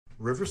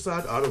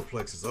Riverside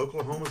Autoplex is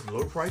Oklahoma's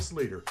low-price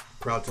leader,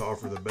 proud to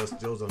offer the best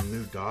deals on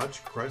new Dodge,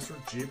 Chrysler,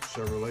 Jeep,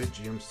 Chevrolet,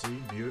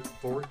 GMC, Buick,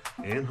 Ford,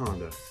 and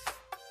Honda.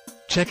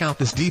 Check out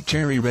this deep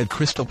cherry red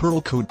crystal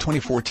pearl coat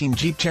 2014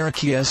 Jeep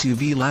Cherokee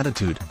SUV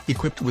Latitude,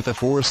 equipped with a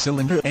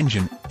 4-cylinder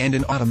engine and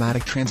an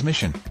automatic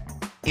transmission.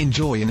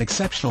 Enjoy an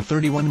exceptional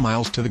 31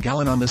 miles to the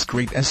gallon on this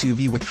great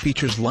SUV with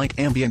features like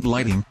ambient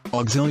lighting,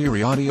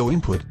 auxiliary audio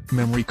input,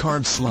 memory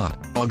card slot,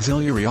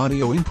 auxiliary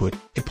audio input,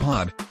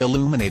 iPod,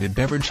 illuminated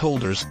beverage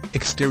holders,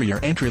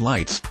 exterior entry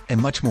lights,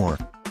 and much more.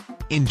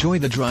 Enjoy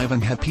the drive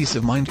and have peace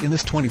of mind in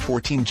this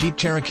 2014 Jeep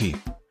Cherokee.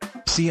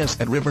 See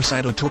us at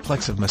Riverside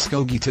Autoplex of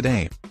Muskogee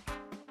today.